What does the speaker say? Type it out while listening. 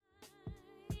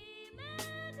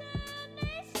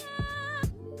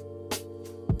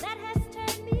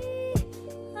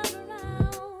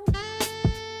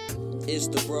It's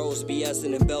the bros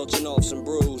BSing and belching off some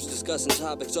brews, discussing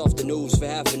topics off the news for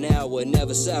half an hour.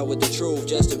 Never sour with the truth,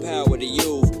 just empower the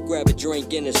youth. Grab a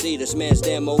drink and a seat, this man's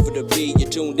damn over the beat. You're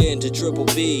tuned in to Triple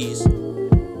B's.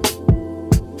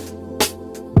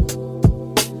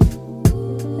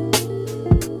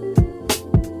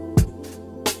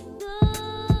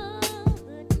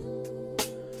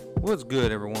 What's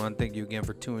good, everyone? Thank you again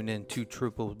for tuning in to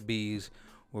Triple B's,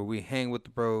 where we hang with the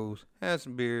bros, have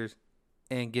some beers,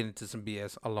 and get into some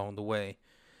BS along the way.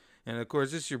 And of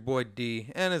course, this is your boy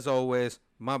D, and as always,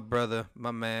 my brother,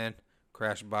 my man,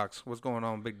 Crashbox. What's going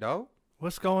on, big dog?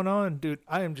 What's going on, dude?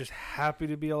 I am just happy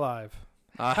to be alive.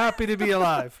 Happy to be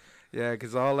alive. Yeah,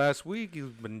 because all last week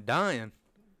you've been dying.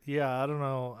 Yeah, I don't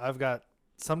know. I've got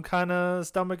some kind of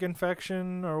stomach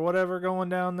infection or whatever going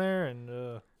down there,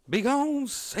 and Be gone,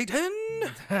 Satan!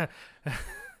 that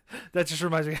just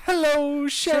reminds me. Hello,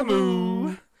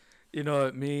 Shamu. You know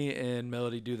what? Me and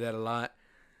Melody do that a lot.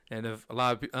 And if a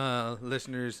lot of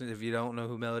listeners, if you don't know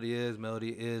who Melody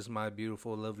is my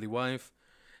beautiful, lovely wife.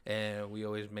 And we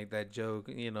always make that joke,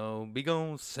 be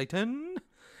gone, Satan.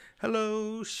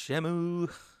 Hello,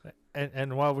 Shamu.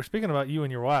 And while we're speaking about you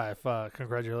and your wife,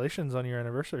 congratulations on your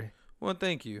anniversary. Well,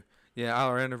 thank you. Yeah,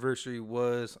 our anniversary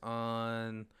was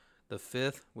on the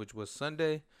 5th, which was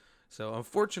Sunday. So,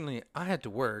 unfortunately, I had to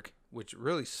work, which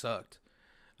really sucked.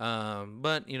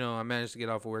 But, I managed to get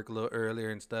off of work a little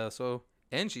earlier and stuff. So,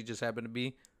 and she just happened to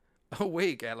be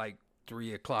awake at like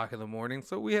 3 o'clock in the morning.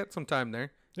 So, we had some time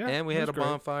there. Yeah, and we had a great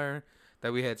bonfire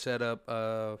that we had set up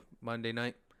Monday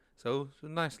night. So, it's a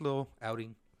nice little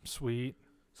outing. Sweet.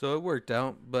 So, it worked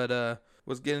out. But,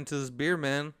 let's get into this beer,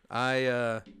 man.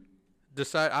 I've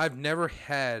never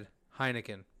had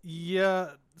Heineken.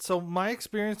 Yeah, so my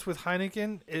experience with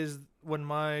Heineken is when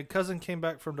my cousin came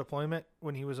back from deployment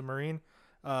when he was a Marine.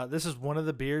 This is one of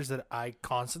the beers that I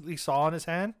constantly saw in his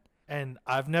hand, and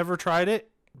I've never tried it,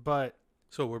 but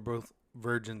So we're both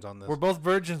virgins on this. we're both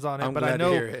virgins on it. I'm but glad to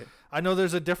hear it. I know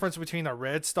there's a difference between a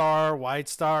Red Star, White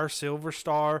Star, Silver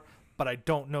Star, but I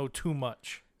don't know too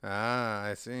much. Ah,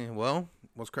 I see. Well,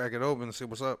 let's crack it open and see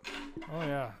what's up. Oh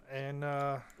yeah, and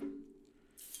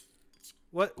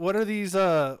what are these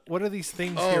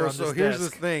things here on so this here's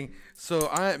desk? the thing. So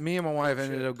me and my wife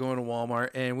ended up going to Walmart,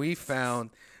 and we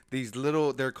found these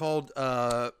little. They're called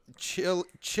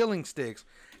chilling sticks.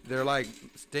 They're like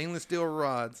stainless steel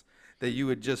rods that you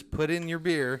would just put in your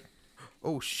beer.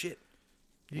 Oh shit!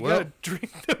 You gotta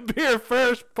drink the beer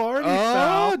first, party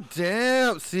foul. Oh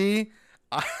damn! See,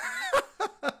 I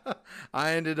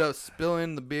ended up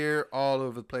spilling the beer all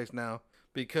over the place now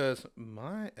because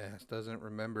my ass doesn't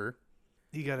remember.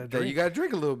 You gotta That drink. you got to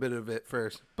drink a little bit of it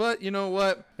first. But you know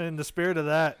what? In the spirit of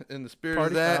that. In the spirit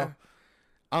Party of that, foul.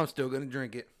 I'm still going to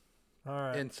drink it All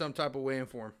right. in some type of way and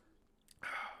form.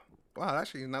 Wow,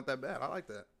 actually not that bad. I like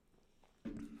that.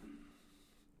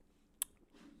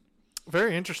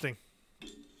 Very interesting.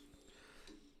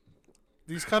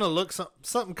 These kind of look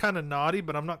something kind of naughty,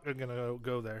 but I'm not gonna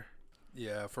go there.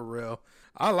 Yeah, for real.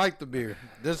 I like the beer.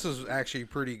 This is actually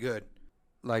pretty good.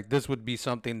 Like, this would be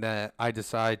something that I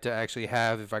decide to actually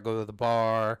have if I go to the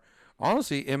bar.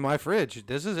 Honestly, in my fridge.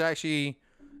 This is actually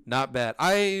not bad.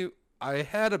 I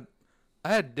had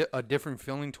a different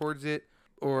feeling towards it,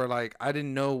 or like I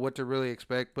didn't know what to really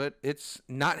expect, but it's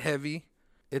not heavy.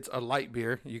 It's a light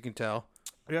beer, you can tell.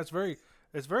 Yeah, it's very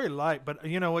light, but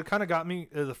what kind of got me?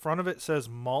 The front of it says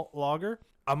malt lager.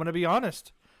 I'm gonna be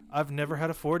honest. I've never had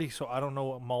a 40, so I don't know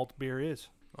what malt beer is.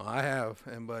 Well, I have,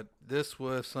 but this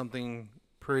was something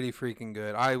pretty freaking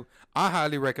good. I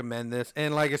highly recommend this.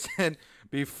 And like I said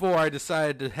before, I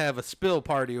decided to have a spill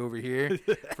party over here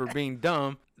for being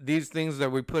dumb. These things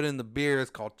that we put in the beer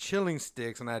is called chilling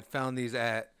sticks, and I had found these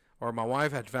my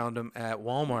wife had found them at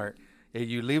Walmart. And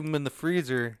you leave them in the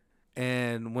freezer,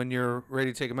 and when you're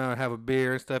ready to take them out and have a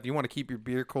beer and stuff, you want to keep your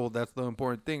beer cold. That's the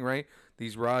important thing, right?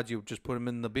 These rods, you just put them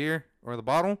in the beer or the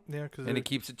bottle, Yeah, and it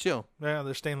keeps it chill. Yeah,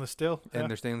 they're stainless steel. And Yeah.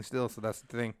 they're stainless steel, so that's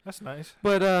the thing. That's nice.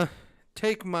 But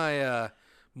take my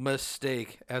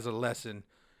mistake as a lesson.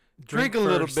 Drink a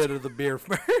little first. bit of the beer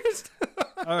first.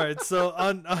 All right, so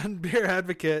on Beer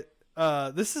Advocate,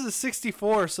 this is a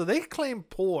 64, so they claim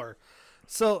pour.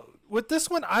 So with this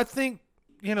one, I think,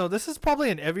 this is probably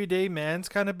an everyday man's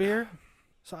kind of beer.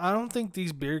 So I don't think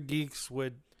these beer geeks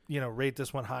would, rate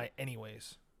this one high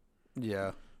anyways.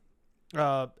 Yeah.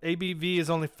 ABV is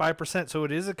only 5%, so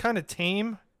it is a kind of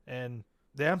tame, and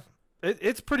yeah,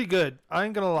 it's pretty good. I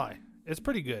ain't gonna lie. It's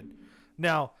pretty good.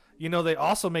 Now, they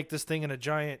also make this thing in a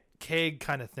giant keg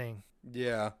kind of thing.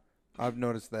 Yeah. I've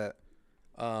noticed that.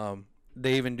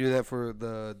 They even do that for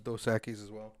the Dos Equis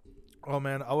as well. Oh,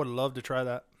 man, I would love to try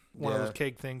that. One of Yeah. those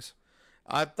keg things.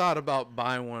 I thought about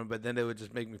buying one, but then it would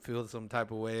just make me feel some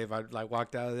type of way if I like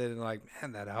walked out of it and like,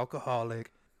 man, that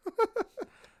alcoholic.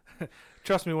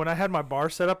 Trust me, when I had my bar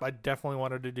set up, I definitely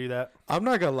wanted to do that. I'm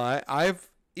not gonna lie.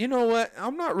 You know what?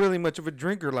 I'm not really much of a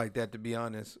drinker like that, to be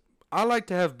honest. I like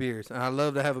to have beers, and I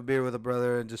love to have a beer with a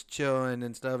brother and just chilling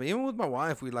and stuff. Even with my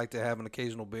wife, we like to have an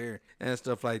occasional beer and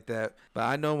stuff like that. But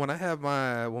I know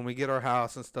when we get our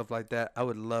house and stuff like that, I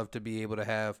would love to be able to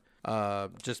have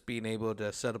just being able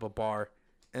to set up a bar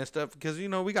and stuff, because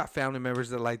we got family members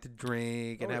that like to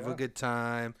drink and have a good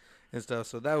time and stuff.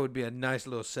 So that would be a nice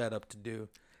little setup to do.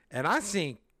 And I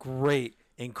seen great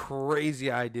and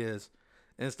crazy ideas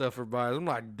and stuff for bars. I'm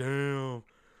like, damn.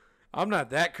 I'm not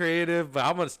that creative, but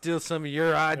I'm going to steal some of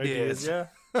your ideas. Yeah.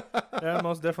 Yeah,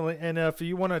 most definitely. And if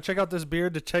you want to check out this beer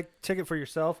to check it for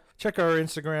yourself, check our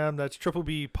Instagram. That's Triple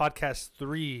B Podcast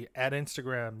 3 at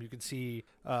Instagram. You can see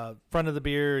front of the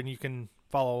beer and you can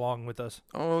follow along with us.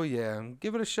 Oh, yeah.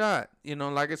 Give it a shot.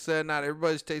 Like I said, not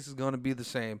everybody's taste is going to be the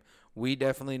same. We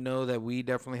definitely know that we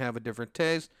definitely have a different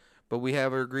taste, but we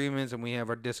have our agreements and we have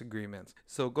our disagreements.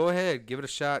 So go ahead, give it a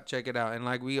shot, check it out. And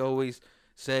like we always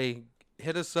say,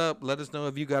 hit us up. Let us know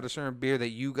if you got a certain beer that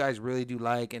you guys really do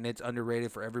like and it's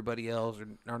underrated for everybody else or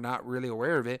are not really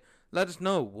aware of it. Let us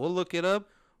know. We'll look it up.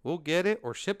 We'll get it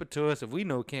or ship it to us if we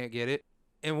know can't get it.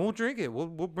 And we'll drink it. We'll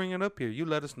bring it up here. You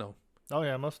let us know. Oh,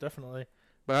 yeah, most definitely.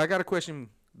 But I got a question,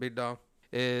 Big Dog.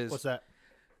 What's that?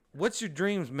 What's your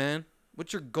dreams, man?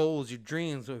 What's your goals, your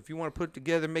dreams? If you want to put it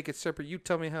together, make it separate, you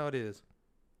tell me how it is.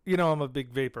 I'm a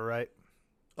big vapor, right?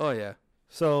 Oh, yeah.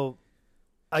 So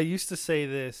I used to say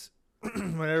this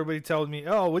when everybody tells me,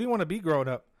 oh, what do you want to be growing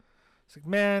up? It's like,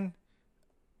 man,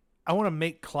 I want to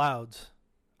make clouds.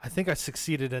 I think I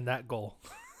succeeded in that goal.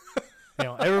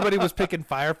 Everybody was picking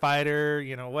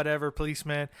firefighter, whatever,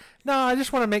 policeman. No, I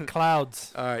just want to make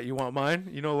clouds. All right, you want mine?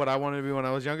 You know what I wanted to be when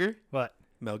I was younger? What?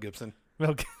 Mel Gibson.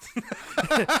 Mel Gibson.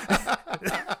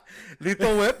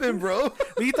 Lethal Weapon, bro.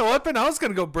 Lethal Weapon? I was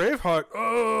going to go Braveheart.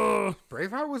 Oh,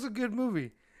 Braveheart was a good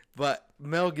movie. But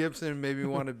Mel Gibson made me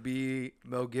want to be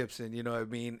Mel Gibson, you know what I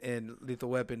mean? And Lethal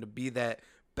Weapon, to be that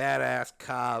badass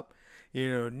cop,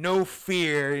 no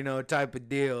fear, type of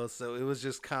deal. So it was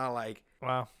just kind of like,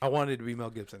 wow. I wanted to be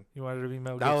Mel Gibson. You wanted to be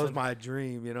Mel Gibson? That was my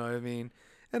dream, you know what I mean?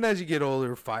 And as you get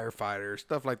older, firefighter,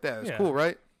 stuff like that. It's cool,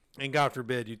 right? And God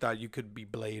forbid you thought you could be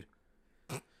Blade.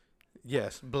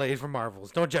 Yes, Blade from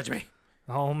Marvels. Don't judge me.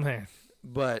 Oh, man.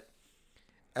 But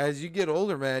as you get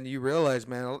older, man, you realize,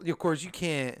 man, of course you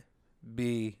can't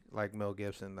be like Mel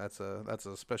Gibson. That's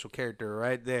a special character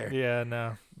right there. Yeah,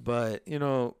 no. But,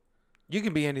 you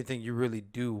can be anything you really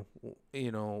do,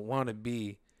 want to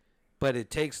be. But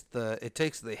it takes the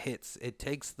hits. It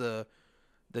takes the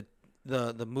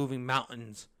moving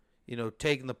mountains,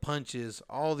 taking the punches,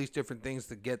 all these different things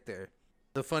to get there.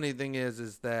 The funny thing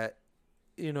is that,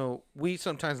 we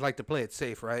sometimes like to play it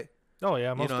safe, right? Oh,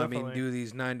 yeah, most definitely. I mean, do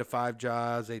these 9-to-5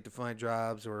 jobs, 8-to-5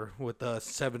 jobs, or with the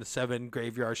 7-to-7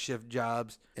 graveyard shift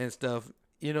jobs and stuff.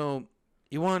 You want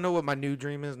to know what my new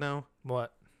dream is now?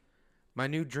 What? My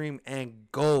new dream and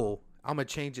goal. I'm going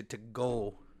to change it to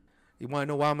goal. You want to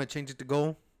know why I'm going to change it to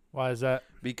goal? Why is that?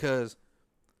 Because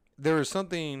there was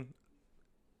something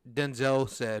Denzel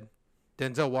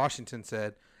Washington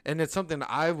said, and it's something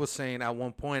I was saying at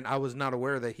one point. I was not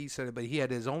aware that he said it, but he had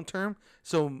his own term.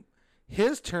 So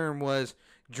his term was,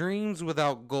 dreams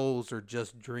without goals are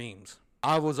just dreams.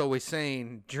 I was always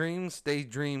saying, dreams stay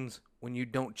dreams when you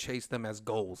don't chase them as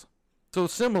goals. So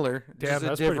similar. Damn,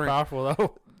 that's pretty powerful,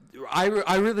 though.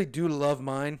 I really do love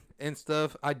mine and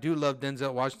stuff. I do love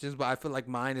Denzel Washington's, but I feel like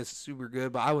mine is super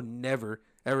good. But I would never,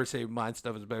 ever say mine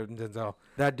stuff is better than Denzel.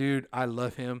 That dude, I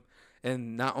love him.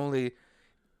 And not only,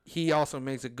 he also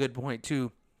makes a good point,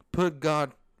 too. Put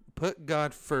God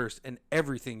first in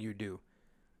everything you do.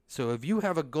 So if you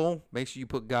have a goal, make sure you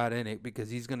put God in it, because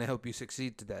he's going to help you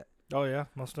succeed to that. Oh, yeah,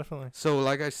 most definitely. So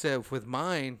like I said, with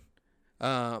mine,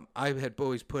 I had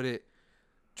always put it,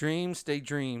 dreams stay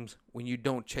dreams when you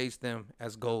don't chase them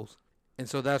as goals. And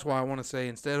so that's why I want to say,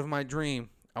 instead of my dream,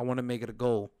 I want to make it a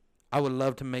goal. I would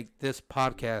love to make this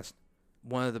podcast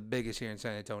one of the biggest here in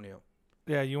San Antonio.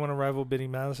 Yeah, you want to rival Biddy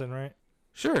Madison, right?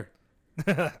 Sure.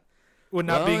 Would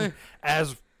not being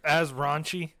as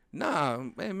raunchy. Nah,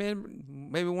 man,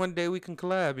 maybe one day we can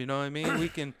collab, you know what I mean? We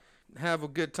can have a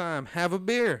good time, have a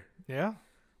beer. Yeah.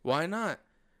 Why not?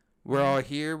 We're all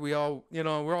here. We all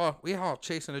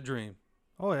chasing a dream.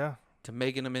 Oh, yeah. To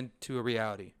making them into a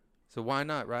reality. So why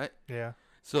not, right? Yeah.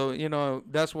 So,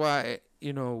 that's why,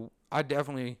 I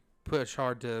definitely push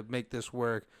hard to make this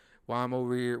work while I'm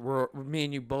over here. Me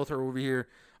and you both are over here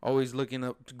always looking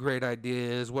up great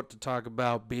ideas, what to talk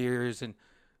about, beers, and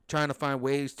trying to find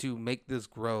ways to make this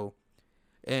grow.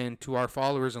 And to our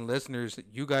followers and listeners,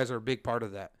 you guys are a big part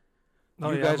of that.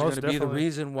 Oh, You yeah, guys are most going to be the definitely.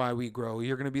 reason why we grow.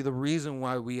 You're going to be the reason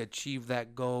why we achieve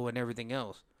that goal and everything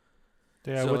else.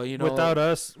 Yeah, So, without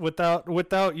us,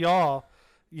 without y'all,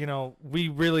 we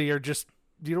really are just,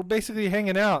 basically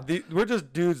hanging out. We're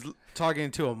just dudes talking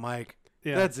into a mic.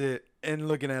 Yeah. That's it. And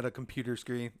looking at a computer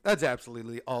screen. That's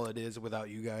absolutely all it is without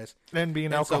you guys. And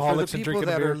being And so alcoholics for the and people drinking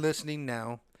that beer. are listening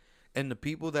now, and the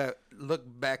people that look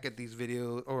back at these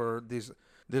videos or this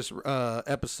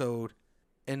episode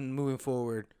and moving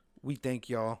forward, we thank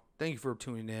y'all. Thank you for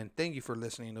tuning in. Thank you for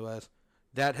listening to us.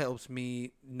 That helps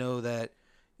me know that,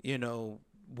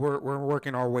 we're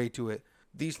working our way to it.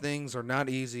 These things are not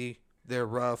easy. They're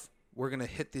rough. We're gonna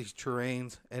hit these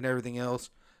terrains and everything else,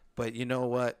 but you know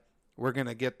what? We're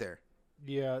gonna get there.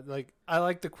 Yeah, like I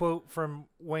like the quote from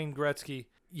Wayne Gretzky.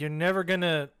 You're never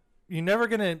gonna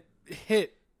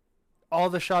hit all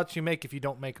the shots you make if you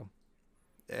don't make them.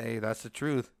 Hey, that's the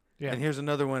truth. Yeah. And here's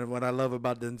another one. What I love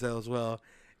about Denzel as well.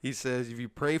 He says, if you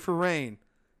pray for rain,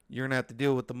 you're gonna have to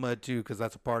deal with the mud too, because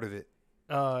that's a part of it.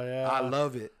 Oh yeah. I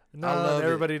love it. No, I love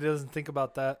everybody doesn't think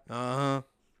about that.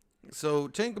 So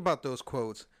think about those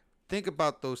quotes. Think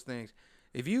about those things.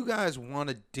 If you guys want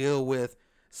to deal with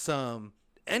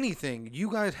anything, you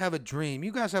guys have a dream,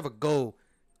 you guys have a goal,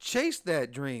 chase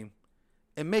that dream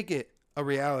and make it a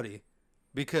reality.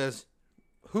 Because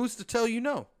who's to tell you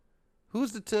no?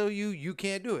 Who's to tell you you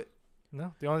can't do it?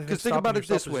 No, the only thing Because think about it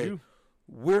this way. You.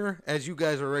 We're, as you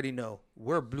guys already know,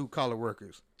 we're blue collar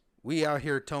workers. We out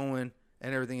here towing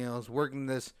and everything else, working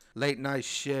this late night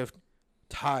shift,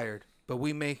 tired. But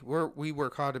we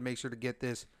work hard to make sure to get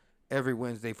this every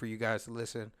Wednesday for you guys to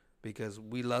listen, because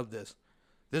we love this.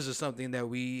 This is something that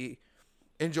we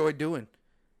enjoy doing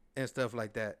and stuff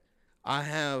like that. I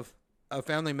have a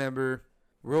family member,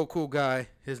 real cool guy.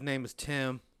 His name is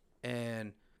Tim,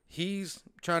 and he's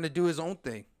trying to do his own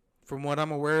thing. From what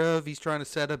I'm aware of, he's trying to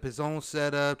set up his own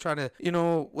setup, trying to,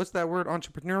 what's that word?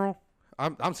 Entrepreneurial?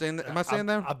 I'm saying that. Am I saying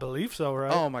that? I believe so,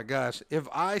 right? Oh my gosh. If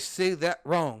I say that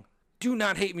wrong, do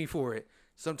not hate me for it.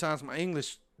 Sometimes my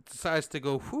English decides to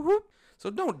go whoop whoop. So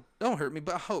don't hurt me,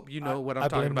 but I hope you know what I'm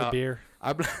talking about. I blame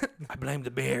the beer. I blame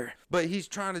the beer. But he's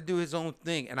trying to do his own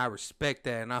thing, and I respect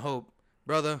that. And I hope,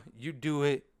 brother, you do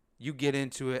it. You get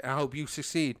into it. I hope you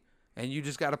succeed. And you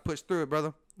just got to push through it,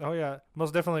 brother. Oh, yeah.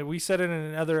 Most definitely. We said it in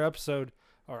another episode,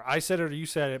 or I said it or you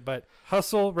said it, but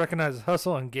hustle recognizes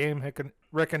hustle and game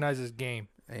recognizes game.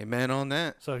 Amen on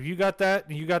that. So if you got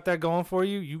that going for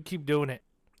you, you keep doing it.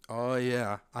 Oh,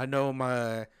 yeah. I know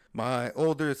my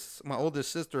oldest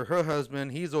sister, her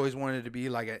husband, he's always wanted to be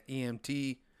like an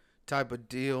EMT type of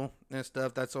deal and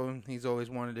stuff. That's all he's always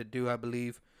wanted to do, I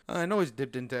believe. I know he's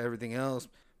dipped into everything else,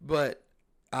 but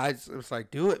I was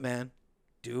like, do it, man.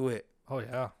 Do it. Oh,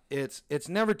 yeah. It's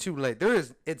never too late. There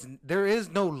is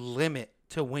no limit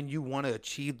to when you want to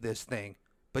achieve this thing.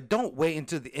 But don't wait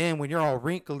until the end when you're all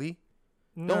wrinkly.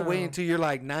 No. Don't wait until you're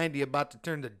like 90 about to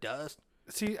turn to dust.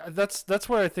 See, that's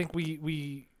where I think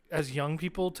we as young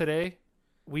people today,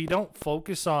 we don't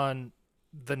focus on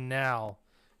the now.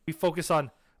 We focus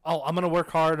on, I'm going to work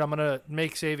hard, I'm going to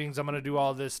make savings, I'm going to do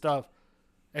all this stuff.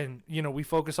 And, we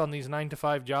focus on these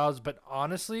 9-to-5 jobs, but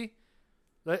honestly,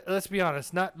 let's be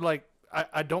honest, not like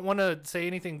I don't want to say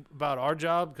anything about our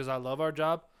job because I love our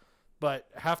job, but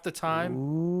half the time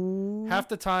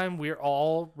we're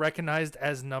all recognized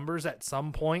as numbers at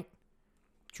some point.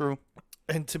 True.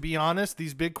 And to be honest,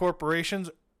 these big corporations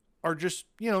are just,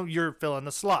 you're filling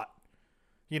the slot.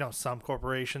 Some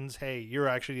corporations, hey, you're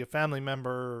actually a family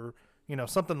member or,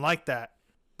 something like that.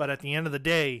 But at the end of the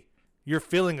day, you're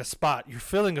filling a spot. You're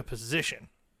filling a position.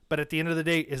 But at the end of the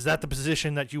day, is that the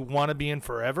position that you want to be in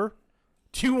forever?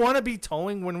 Do you want to be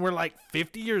towing when we're like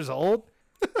 50 years old?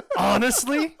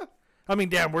 Honestly? I mean,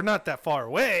 damn, we're not that far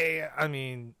away. I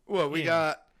mean, What, we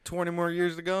got 20 more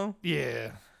years to go?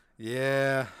 Yeah.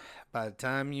 Yeah. By the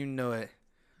time you know it.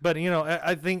 But,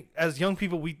 I think as young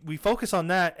people, we focus on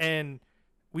that and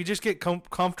we just get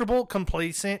comfortable,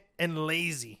 complacent, and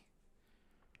lazy.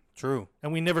 True.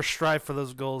 And we never strive for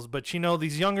those goals. But,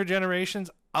 these younger generations,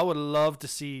 I would love to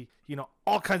see,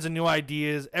 all kinds of new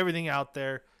ideas, everything out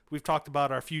there. We've talked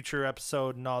about our future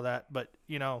episode and all that. But,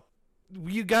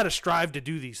 you got to strive to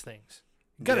do these things.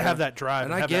 You got to have that drive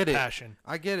and I have get that it. passion.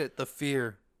 I get it. The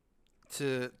fear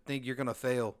to think you're going to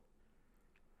fail.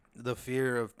 The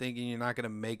fear of thinking you're not going to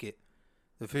make it.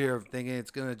 The fear of thinking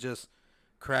it's going to just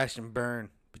crash and burn.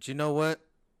 But you know what?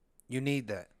 You need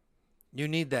that. You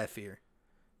need that fear.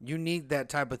 You need that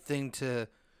type of thing to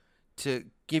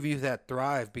give you that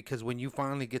thrive, because when you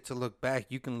finally get to look back,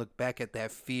 you can look back at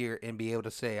that fear and be able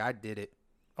to say, I did it.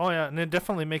 Oh yeah, and it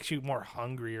definitely makes you more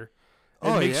hungrier. It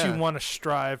Oh, makes you yeah. want to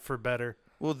strive for better.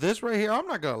 Well, this right here, I'm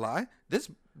not gonna lie.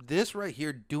 This right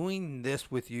here, doing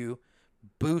this with you,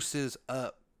 boosts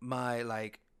up my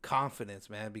like confidence,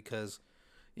 man. Because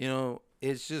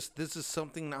it's just this is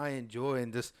something I enjoy,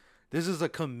 and this is a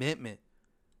commitment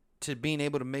to being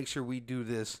able to make sure we do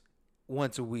this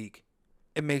once a week,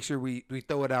 and make sure we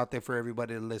throw it out there for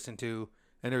everybody to listen to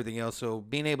and everything else. So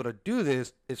being able to do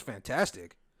this is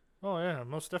fantastic. Oh yeah,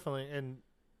 most definitely. And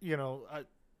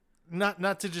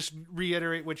not to just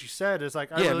reiterate what you said, is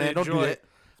like I really man, don't do enjoy. that.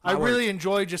 I My really words.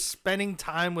 enjoy just spending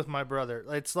time with my brother.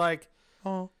 It's like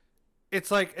Oh, at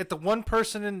the one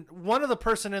of the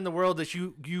person in the world that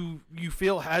you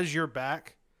feel has your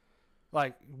back.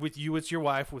 Like with you, it's your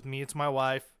wife. With me, it's my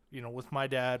wife. With my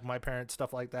dad, my parents,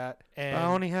 stuff like that. And I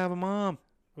only have a mom.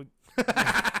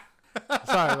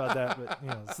 sorry about that,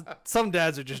 but some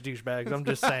dads are just douchebags. I'm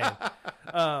just saying.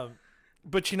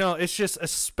 But it's just a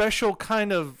special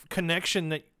kind of connection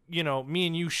that me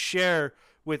and you share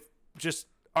with just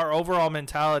our overall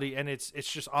mentality, and it's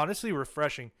just honestly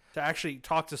refreshing to actually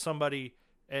talk to somebody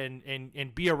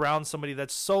and be around somebody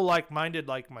that's so like-minded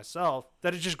like myself,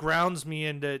 that it just grounds me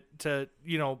into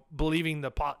believing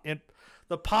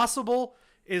the possible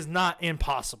is not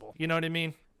impossible. You know what I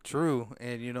mean? True.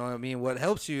 And what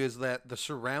helps you is that the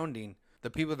surrounding, the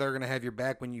people that are going to have your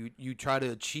back when you try to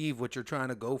achieve what you're trying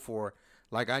to go for.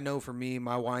 Like, I know for me,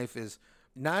 my wife is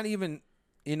not even,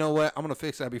 you know what, I'm going to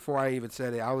fix that before I even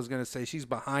said it. I was going to say she's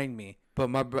behind me, but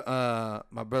my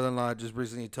brother-in-law just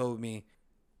recently told me,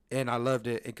 and I loved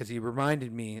it because he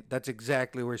reminded me that's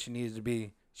exactly where she needs to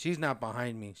be. She's not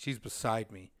behind me. She's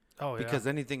beside me. Oh, yeah. Because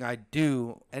anything I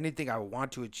do, anything I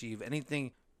want to achieve,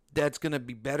 anything that's going to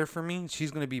be better for me,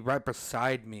 she's going to be right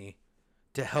beside me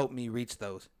to help me reach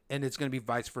those. And it's going to be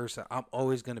vice versa. I'm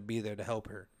always going to be there to help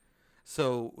her.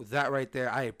 So that right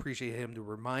there, I appreciate him to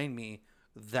remind me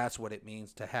that's what it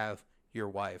means to have your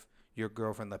wife, your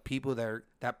girlfriend, the people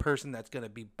that person that's going to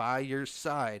be by your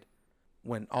side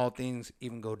when all things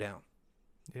even go down.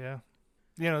 Yeah.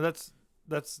 That's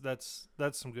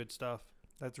some good stuff.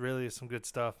 That's really some good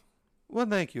stuff. Well,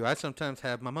 thank you. I sometimes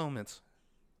have my moments.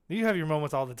 You have your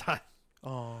moments all the time.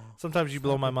 Oh, Sometimes you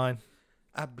blow my mind.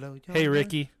 I blow your Hey, mind.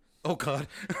 Ricky. Oh, God.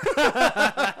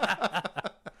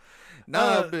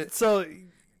 No, but So,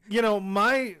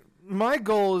 my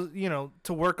goal is,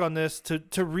 to work on this,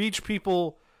 to reach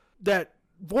people that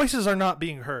voices are not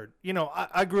being heard.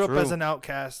 I grew up True. as an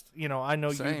outcast. I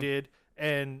know Same. you did.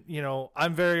 And,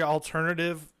 I'm very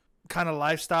alternative kind of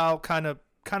lifestyle, kind of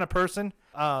person.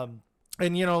 And,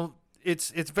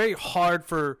 it's very hard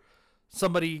for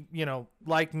somebody,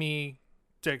 like me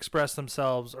to express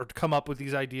themselves or to come up with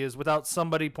these ideas without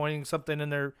somebody pointing something in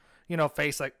their,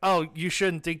 face like, oh, you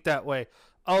shouldn't think that way.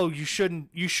 Oh, you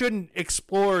shouldn't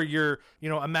explore your,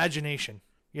 imagination.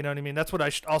 You know what I mean? That's what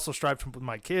I also strive from with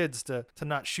my kids, to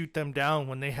not shoot them down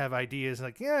when they have ideas.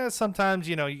 Like, yeah, sometimes,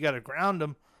 you got to ground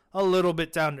them a little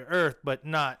bit down to earth, but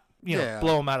not,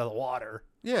 blow them out of the water.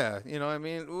 yeah,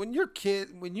 when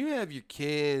you have your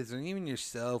kids and even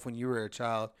yourself when you were a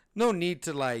child, no need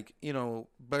to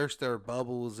burst their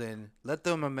bubbles and let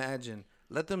them imagine.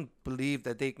 Let them believe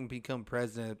that they can become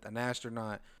president, an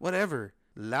astronaut, whatever.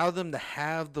 Allow them to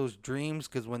have those dreams,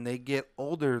 because when they get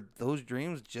older, those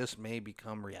dreams just may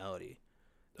become reality.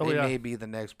 Oh, They yeah. may be the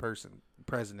next president.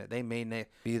 They may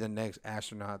be the next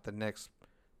astronaut, the next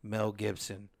Mel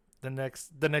Gibson. The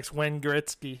next Wayne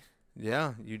Gretzky.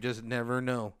 Yeah, you just never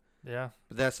know. Yeah.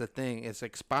 But that's the thing. It's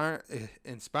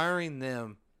inspiring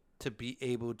them to be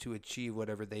able to achieve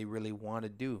whatever they really want to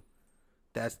do.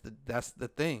 That's the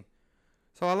thing.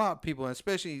 So a lot of people,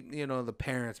 especially the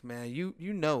parents, man, you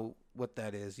know what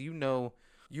that is. You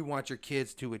want your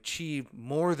kids to achieve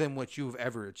more than what you've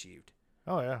ever achieved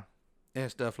Oh, yeah.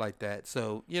 and stuff like that.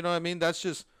 So that's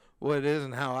just what it is,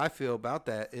 and how I feel about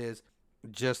that is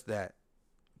just that,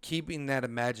 keeping that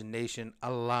imagination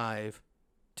alive,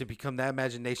 to become that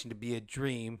imagination to be a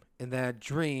dream, and that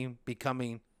dream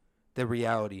becoming the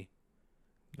reality.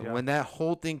 And Yeah. when that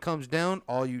whole thing comes down,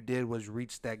 all you did was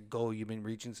reach that goal you've been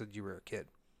reaching since you were a kid,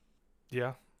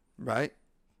 Yeah. right?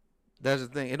 That's the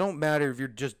thing. It don't matter if you're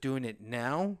just doing it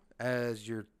now as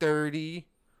you're 30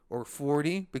 or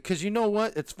 40, because you know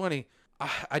what? It's funny.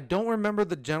 I don't remember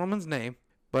the gentleman's name,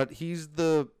 but he's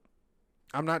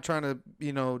I'm not trying to,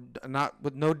 not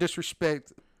with no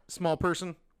disrespect, small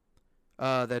person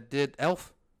that did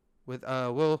Elf with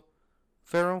Will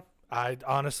Ferrell. I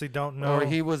honestly don't know. Or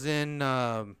he was in,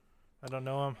 I don't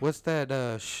know him. what's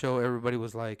that show everybody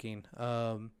was liking?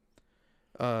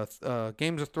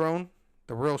 Games of Thrones,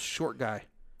 the real short guy.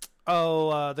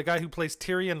 Oh, the guy who plays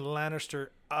Tyrion Lannister.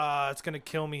 It's gonna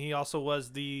kill me. He also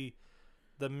was the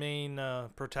main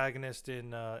protagonist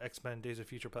in X-Men: Days of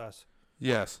Future Past.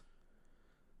 Yes.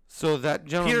 So that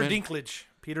gentleman.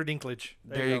 Peter Dinklage.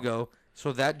 There you go.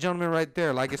 So that gentleman right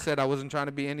there, like I said, I wasn't trying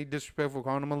to be any disrespectful,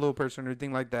 calling him a little person or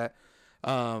anything like that.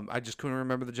 I just couldn't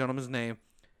remember the gentleman's name.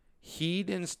 He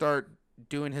didn't start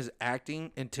doing his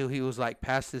acting until he was like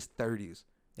past his 30s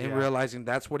and realizing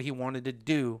that's what he wanted to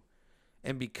do.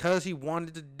 And because he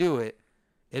wanted to do it,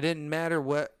 it didn't matter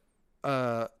what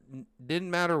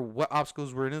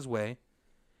obstacles were in his way.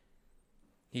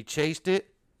 He chased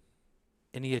it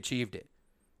and he achieved it.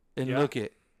 And look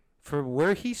at for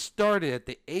where he started at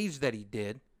the age that he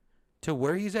did to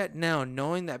where he's at now,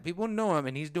 knowing that people know him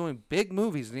and he's doing big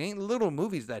movies. It ain't little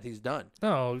movies that he's done.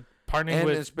 No, partnering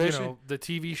with the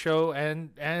TV show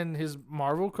and his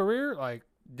Marvel career, like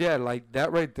like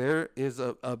that right there is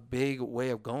a big way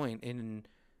of going, and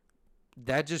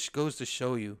that just goes to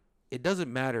show you it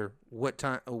doesn't matter what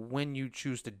time or when you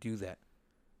choose to do that.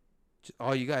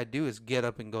 All you gotta do is get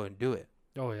up and go and do it.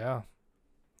 Oh yeah,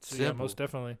 Simple. yeah, most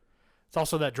definitely. It's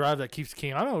also that drive that keeps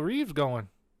Keanu Reeves going.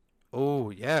 Oh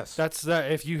yes, that's that.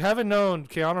 If you haven't known,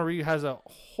 Keanu Reeves has a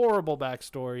horrible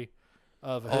backstory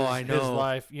of his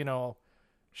life. You know,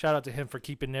 shout out to him for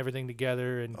keeping everything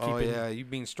together and keeping. Oh yeah, you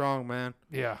being strong, man.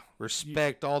 Yeah,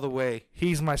 respect all the way.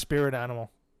 He's my spirit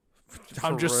animal.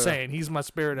 I'm just saying, he's my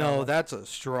spirit animal. No, that's a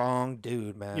strong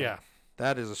dude, man. Yeah,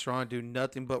 that is a strong dude.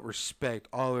 Nothing but respect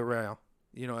all the way around.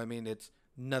 You know what I mean? It's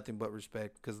nothing but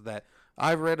respect because of that.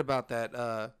 I've read about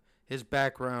that. His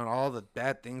background, all the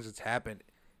bad things that's happened.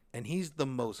 And he's the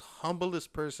most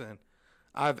humblest person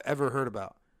I've ever heard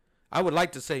about. I would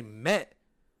like to say met,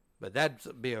 but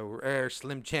that'd be a rare,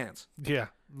 slim chance. Yeah,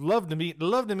 love to meet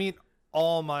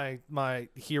all my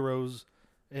heroes,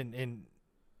 and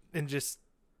just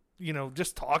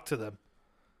just talk to them.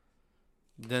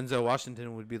 Denzel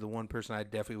Washington would be the one person I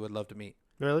definitely would love to meet.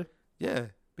 Really? Yeah,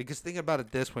 because think about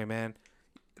it this way, man.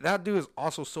 That dude is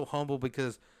also so humble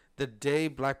because the day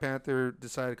Black Panther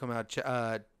decided to come out,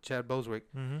 Chad Boswick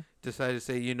decided to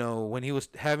say, when he was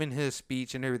having his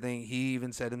speech and everything, he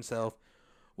even said himself,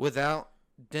 without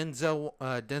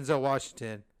Denzel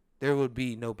Washington, there would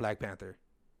be no Black Panther.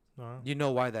 You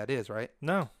know why that is, right?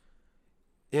 No.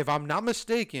 If I'm not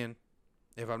mistaken,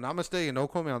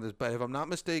 don't quote me on this, but if I'm not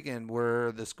mistaken,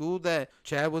 where the school that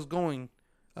Chad was going,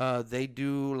 they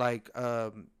do like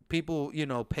people,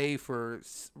 pay for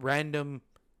random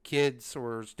kids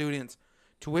or students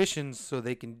tuitions so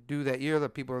they can do that year, the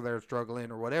people that are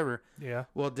struggling or whatever. Yeah.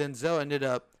 Well, Denzel ended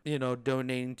up,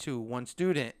 donating to one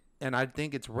student, and I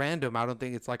think it's random. I don't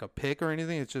think it's like a pick or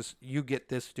anything. It's just you get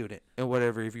this student and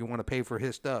whatever if you want to pay for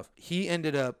his stuff. He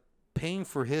ended up paying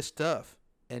for his stuff,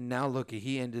 and now look,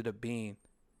 he ended up being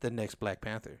the next Black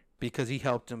Panther because he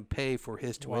helped him pay for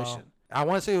his tuition. Wow. I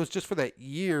want to say it was just for that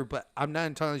year, but I'm not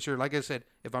entirely sure. Like I said,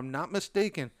 if I'm not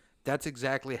mistaken, that's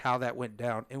exactly how that went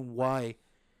down and why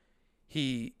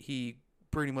he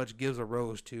pretty much gives a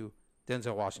rose to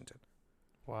Denzel Washington.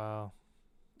 Wow.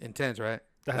 Intense, right?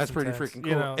 That's pretty freaking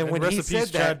cool. And when he said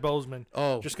that, Chad Boseman.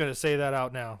 Oh, just gonna say that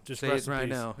out now. Just say it right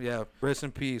now. Yeah, rest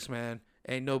in peace, man.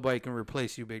 Ain't nobody can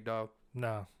replace you, big dog.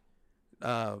 No.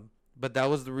 But that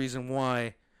was the reason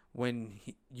why when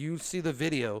you see the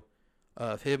video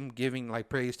of him giving like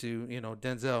praise to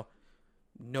Denzel,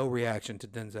 no reaction to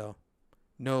Denzel.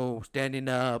 No standing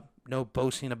up, no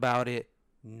boasting about it,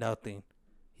 nothing.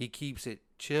 He keeps it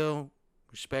chill,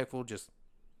 respectful, just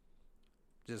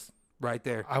right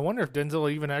there. I wonder if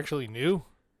Denzel even actually knew.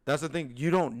 That's the thing.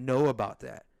 You don't know about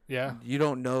that. Yeah. You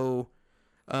don't know.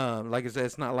 Like I said,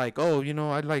 it's not like,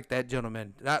 I like that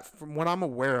gentleman. That from what I'm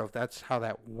aware of, that's how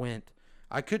that went.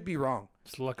 I could be wrong.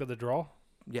 It's luck of the draw.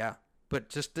 Yeah, but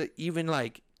just to even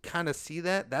like kind of see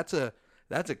that's a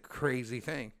crazy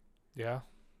thing. Yeah.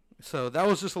 So that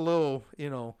was just a little,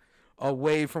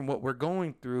 away from what we're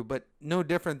going through, but no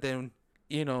different than,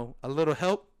 a little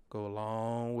help go a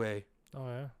long way. Oh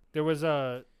yeah. There was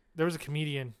a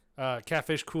comedian,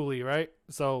 Catfish Cooley, right?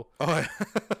 So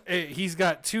he's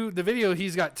got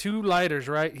he's got two lighters,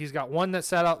 right? He's got one that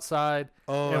sat outside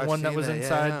and one that was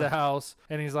inside the house.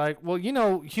 And he's like, well,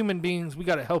 human beings, we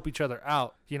got to help each other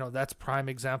out. That's prime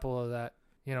example of that.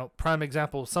 Prime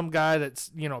example, some guy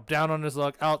that's, down on his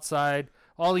luck outside.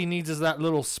 All he needs is that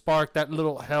little spark, that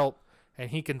little help, and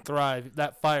he can thrive.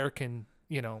 That fire can,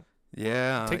 take down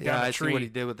a tree. See what he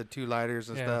did with the two lighters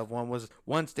and stuff.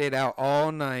 One stayed out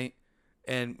all night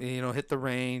and, hit the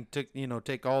rain,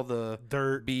 take all the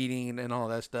dirt beating and all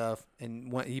that stuff.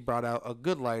 And he brought out a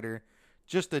good lighter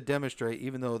just to demonstrate,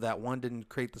 even though that one didn't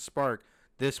create the spark,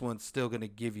 this one's still going to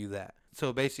give you that.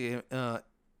 So basically,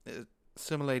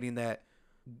 assimilating that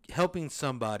helping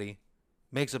somebody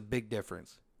makes a big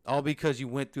difference. All because you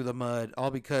went through the mud,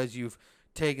 all because you've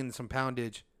taken some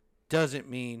poundage, doesn't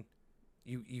mean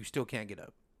you still can't get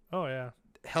up. Oh yeah.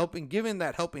 Giving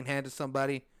that helping hand to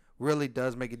somebody really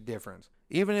does make a difference.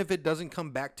 Even if it doesn't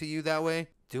come back to you that way,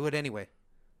 do it anyway.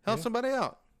 Help somebody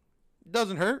out. It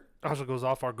doesn't hurt. Also goes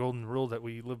off our golden rule that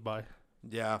we live by.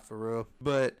 Yeah, for real.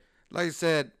 But like I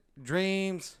said,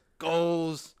 dreams,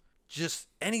 goals, just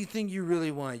anything you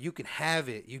really want, you can have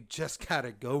it. You just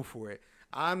gotta go for it.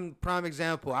 I'm prime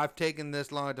example. I've taken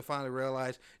this long to finally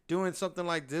realize doing something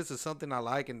like this is something I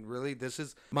like, and really this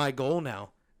is my goal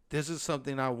now. This is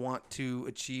something I want to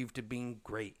achieve to being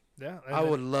great. Yeah. I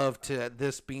would love to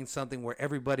this being something where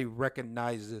everybody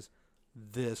recognizes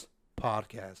this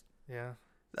podcast. Yeah.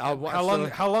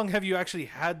 How long have you actually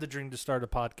had the dream to start a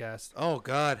podcast? Oh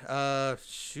God. I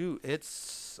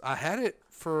had it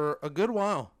for a good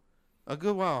while.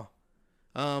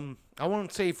 I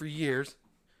won't say for years,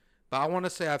 but I want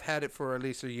to say I've had it for at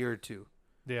least a year or two.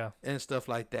 Yeah. And stuff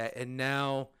like that. And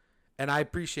I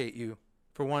appreciate you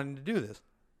for wanting to do this.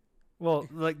 Well,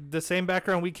 like the same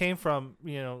background we came from,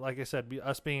 like I said,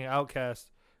 us being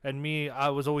outcast, and me, I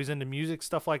was always into music,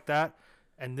 stuff like that.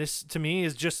 And this, to me,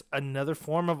 is just another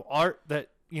form of art that,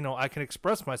 I can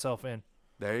express myself in.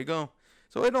 There you go.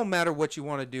 So it don't matter what you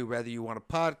want to do, whether you want a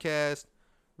podcast,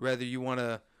 whether you want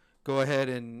to go ahead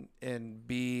and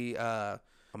be a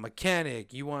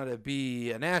mechanic, you want to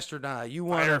be an astronaut, you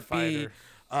want to be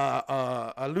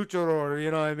a luchador,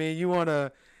 you know what I mean? You want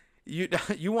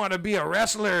to be a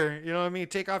wrestler, you know what I mean?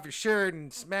 Take off your shirt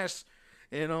and smash,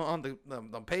 on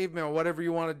the pavement or whatever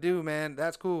you want to do, man.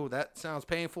 That's cool. That sounds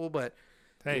painful, but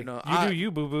hey, do you,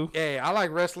 boo-boo. Hey, I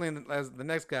like wrestling as the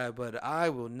next guy, but I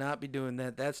will not be doing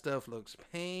that. That stuff looks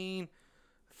painful.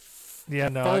 Yeah,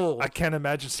 no, I can't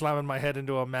imagine slamming my head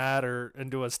into a mat or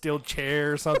into a steel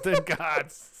chair or something.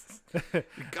 God.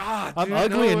 I'm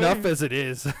ugly enough as it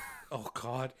is. Oh,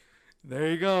 God. There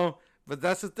you go. But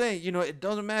that's the thing. It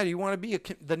doesn't matter. You want to be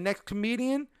the next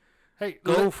comedian? Hey,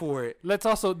 go for it. Let's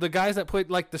also, the guys that put,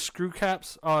 like, the screw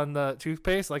caps on the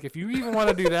toothpaste, like, if you even want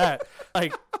to do that,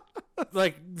 like,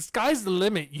 sky's the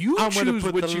limit. I'm choose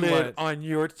put what the you lid want on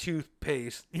your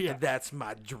toothpaste. Yeah, that's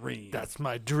my dream. That's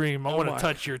my dream. I want to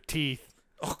touch your teeth.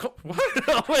 Oh,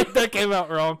 what? Wait, that came out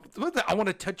wrong. I want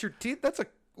to touch your teeth.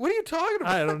 What are you talking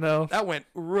about? I don't know. That went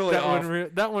really off.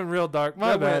 That went real dark.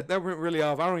 My bad. That went really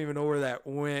off. I don't even know where that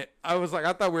went. I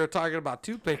thought we were talking about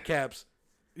toothpaste caps.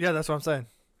 Yeah, that's what I'm saying.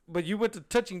 But you went to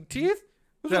touching teeth?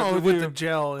 What's wrong with you? The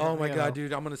gel. Oh my God,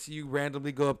 dude! I'm gonna see you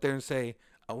randomly go up there and say,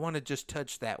 "I want to just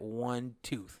touch that one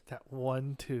tooth." That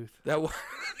one tooth. That one.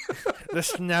 The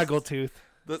snaggle tooth.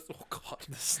 Oh God.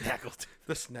 The snaggle tooth.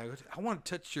 The snaggle tooth. I want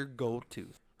to touch your gold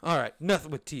tooth. All right,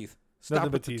 nothing with teeth.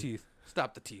 Stop with the teeth.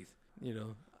 Stop the teeth.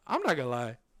 I'm not gonna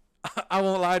lie. I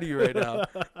won't lie to you right now.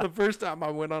 The first time I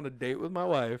went on a date with my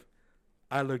wife,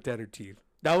 I looked at her teeth.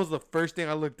 That was the first thing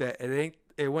I looked at.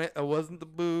 It wasn't the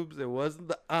boobs. It wasn't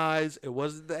the eyes. It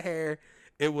wasn't the hair.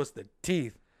 It was the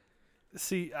teeth.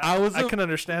 See, I can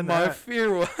understand that. My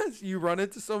fear was you run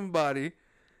into somebody,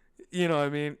 you know what I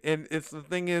mean? And the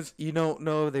thing is, you don't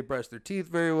know they brush their teeth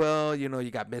very well.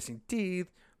 You got missing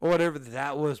teeth or whatever.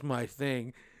 That was my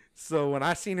thing. So when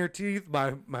I seen her teeth,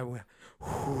 my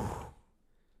whew,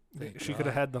 she could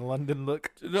have had the London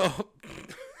look. No.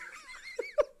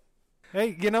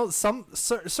 Hey, some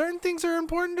certain things are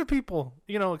important to people,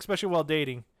 especially while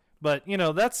dating. But,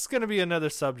 that's going to be another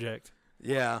subject.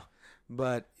 Yeah.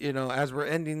 But, as we're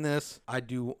ending this, I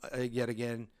do, yet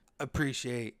again,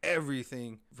 appreciate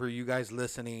everything for you guys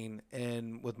listening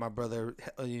and with my brother,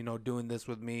 doing this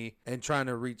with me and trying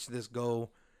to reach this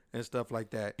goal and stuff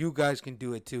like that. You guys can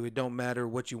do it too. It don't matter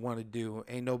what you want to do.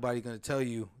 Ain't nobody going to tell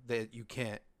you that you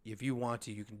can't. If you want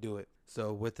to, you can do it.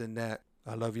 So within that,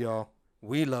 I love y'all.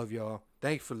 We love y'all.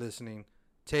 Thanks for listening.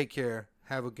 Take care.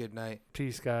 Have a good night.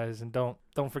 Peace, guys. And don't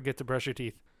forget to brush your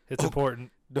teeth. It's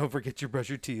important. Don't forget to brush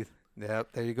your teeth.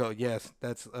 Yep, there you go. Yes,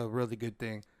 that's a really good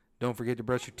thing. Don't forget to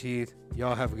brush your teeth.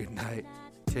 Y'all have a good night.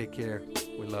 Take care.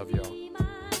 We love y'all.